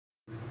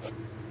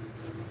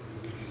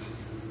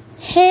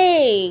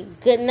Hey,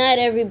 good night,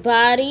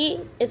 everybody.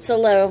 It's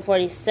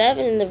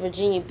 11:47 in the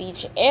Virginia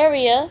Beach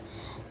area.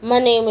 My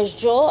name is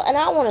Joel, and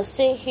I want to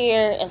sit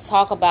here and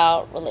talk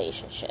about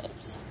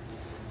relationships.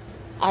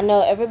 I know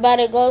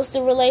everybody goes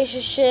through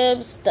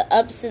relationships, the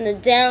ups and the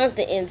downs,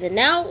 the ins and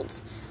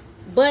outs,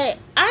 but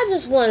I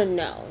just want to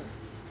know,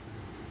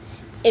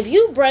 if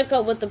you break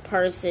up with a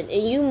person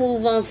and you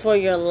move on for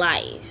your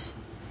life,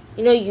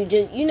 you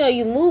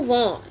move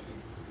on.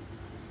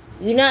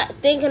 You're not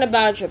thinking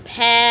about your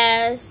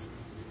past,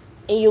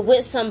 and you're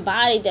with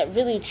somebody that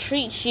really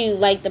treats you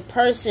like the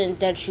person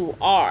that you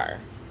are.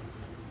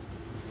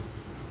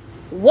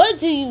 What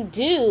do you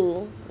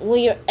do when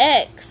your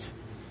ex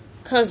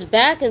comes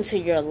back into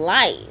your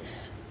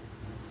life?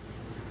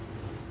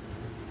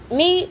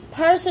 Me,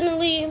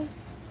 personally,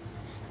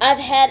 I've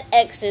had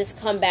exes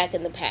come back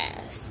in the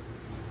past.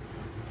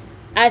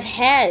 I've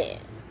had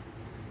it.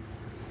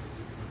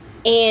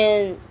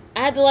 And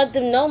I had to let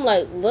them know, I'm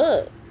like,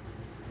 look,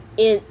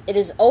 it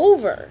is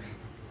over.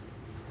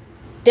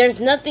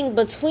 There's nothing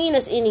between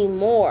us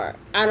anymore.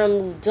 I done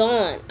moved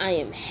on. I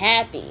am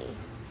happy.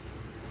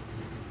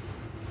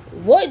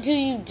 What do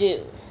you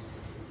do?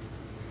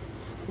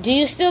 Do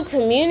you still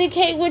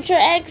communicate with your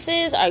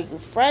exes? Are you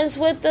friends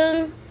with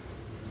them?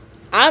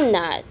 I'm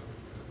not.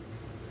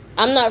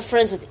 I'm not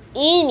friends with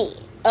any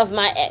of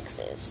my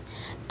exes.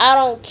 I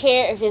don't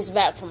care if it's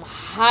back from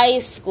high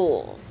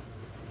school.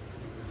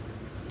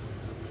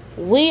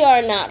 We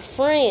are not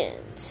friends.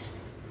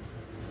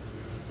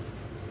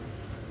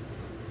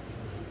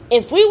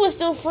 If we were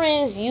still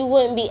friends, you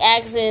wouldn't be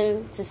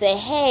asking to say,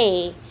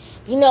 hey,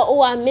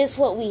 I miss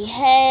what we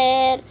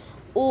had.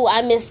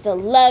 I miss the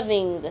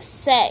loving, the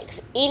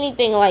sex,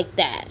 anything like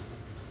that.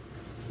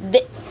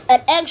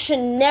 An ex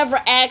should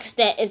never ask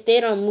that if they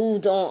done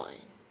moved on.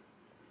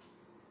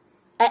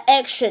 An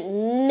ex should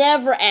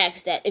never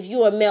ask that if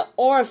you're a male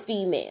or a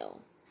female.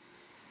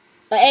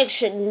 An ex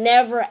should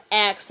never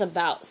ask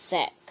about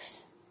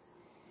sex.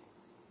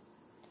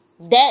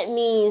 That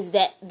means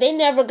that they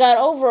never got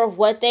over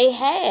what they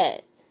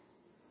had.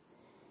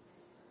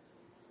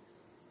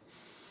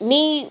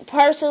 Me,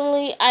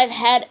 personally, I've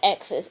had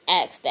exes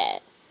ask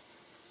that.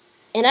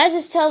 And I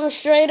just tell them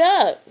straight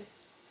up,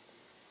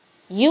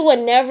 you would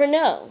never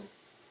know.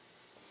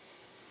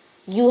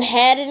 You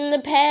had it in the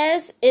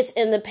past, it's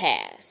in the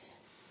past.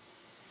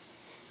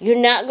 You're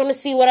not going to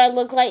see what I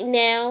look like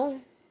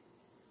now.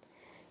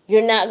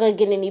 You're not going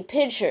to get any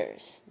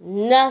pictures.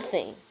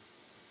 Nothing.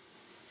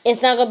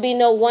 It's not going to be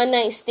no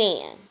one-night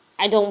stand.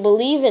 I don't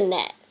believe in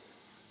that.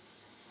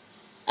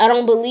 I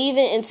don't believe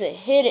in to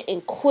hit it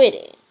and quit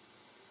it.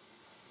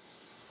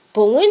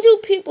 But when do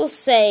people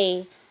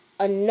say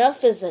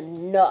enough is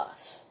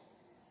enough?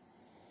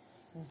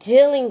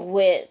 Dealing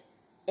with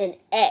an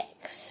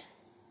ex,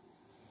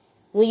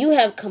 when you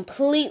have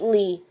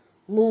completely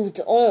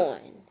moved on,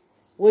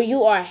 where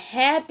you are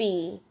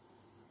happy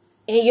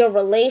in your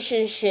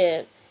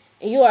relationship,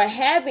 and you are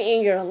happy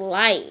in your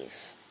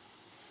life,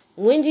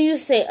 when do you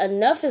say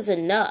enough is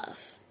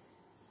enough?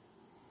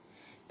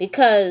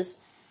 Because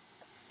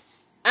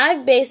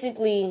I've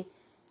basically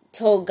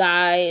told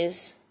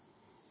guys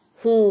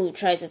who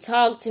tried to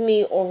talk to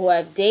me or who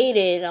I've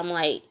dated, I'm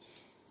like,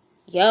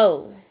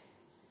 yo,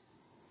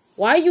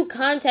 why are you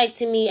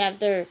contacting me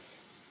after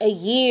a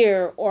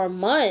year or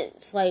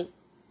months? Like,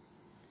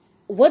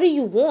 what do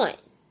you want?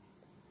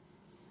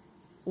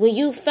 When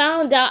you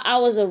found out I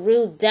was a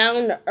real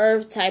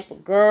down-to-earth type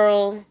of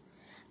girl,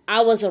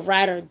 I was a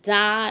ride or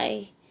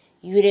die,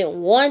 you didn't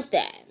want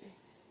that.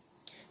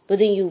 But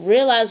then you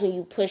realize when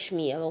you pushed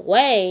me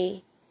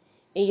away,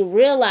 and you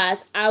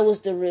realize I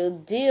was the real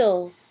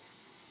deal,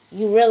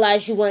 you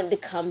realize you wanted to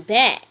come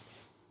back.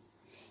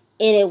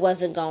 And it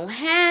wasn't going to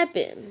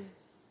happen.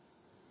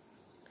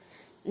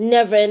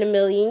 Never in a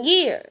million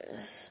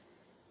years.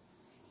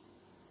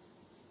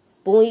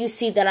 But when you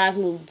see that I've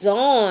moved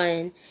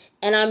on,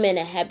 and I'm in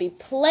a happy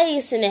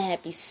place, in a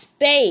happy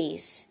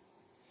space,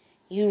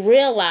 you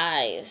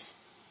realize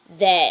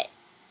that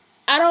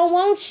I don't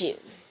want you.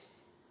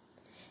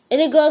 And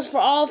it goes for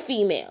all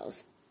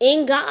females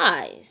and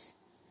guys.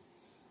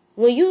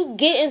 When you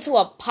get into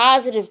a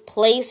positive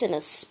place and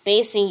a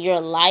space in your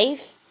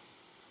life,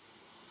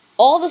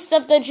 all the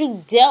stuff that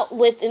you dealt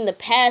with in the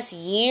past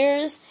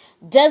years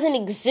doesn't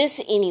exist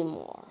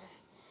anymore.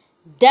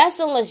 That's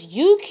unless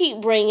you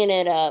keep bringing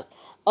it up,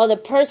 or the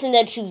person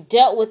that you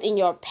dealt with in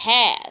your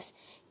past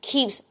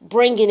keeps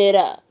bringing it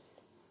up.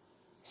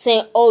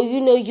 Saying, oh,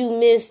 you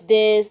missed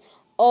this.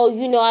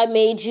 Oh, I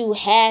made you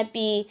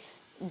happy.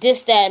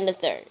 This, that, and the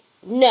third.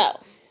 No.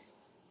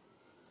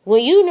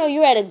 When you know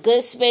you're at a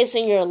good space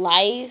in your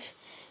life,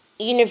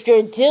 even if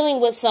you're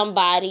dealing with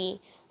somebody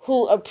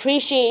who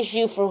appreciates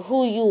you for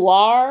who you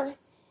are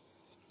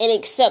and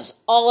accepts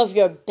all of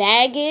your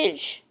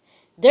baggage,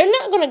 they're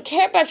not going to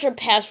care about your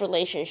past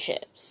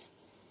relationships.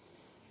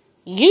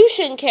 You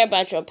shouldn't care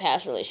about your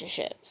past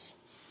relationships.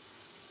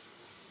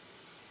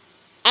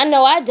 I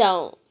know I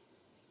don't.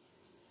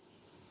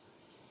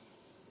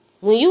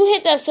 When you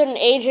hit that certain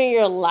age in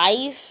your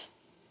life,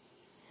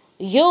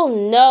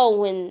 you'll know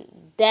when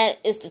that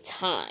is the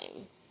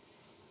time.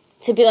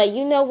 to be like,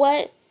 you know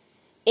what?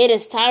 It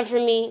is time for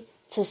me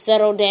to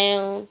settle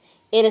down.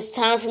 It is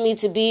time for me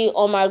to be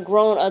on my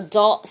grown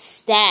adult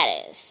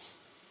status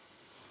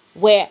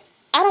where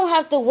I don't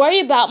have to worry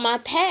about my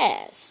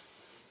past.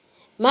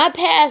 My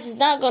past is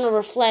not going to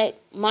reflect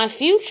my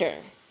future.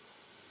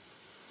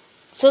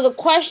 So the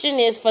question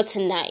is for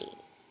tonight.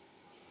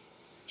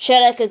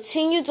 Should I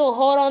continue to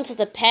hold on to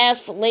the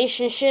past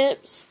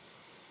relationships?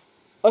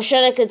 Or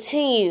should I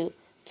continue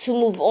to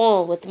move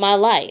on with my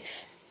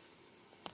life?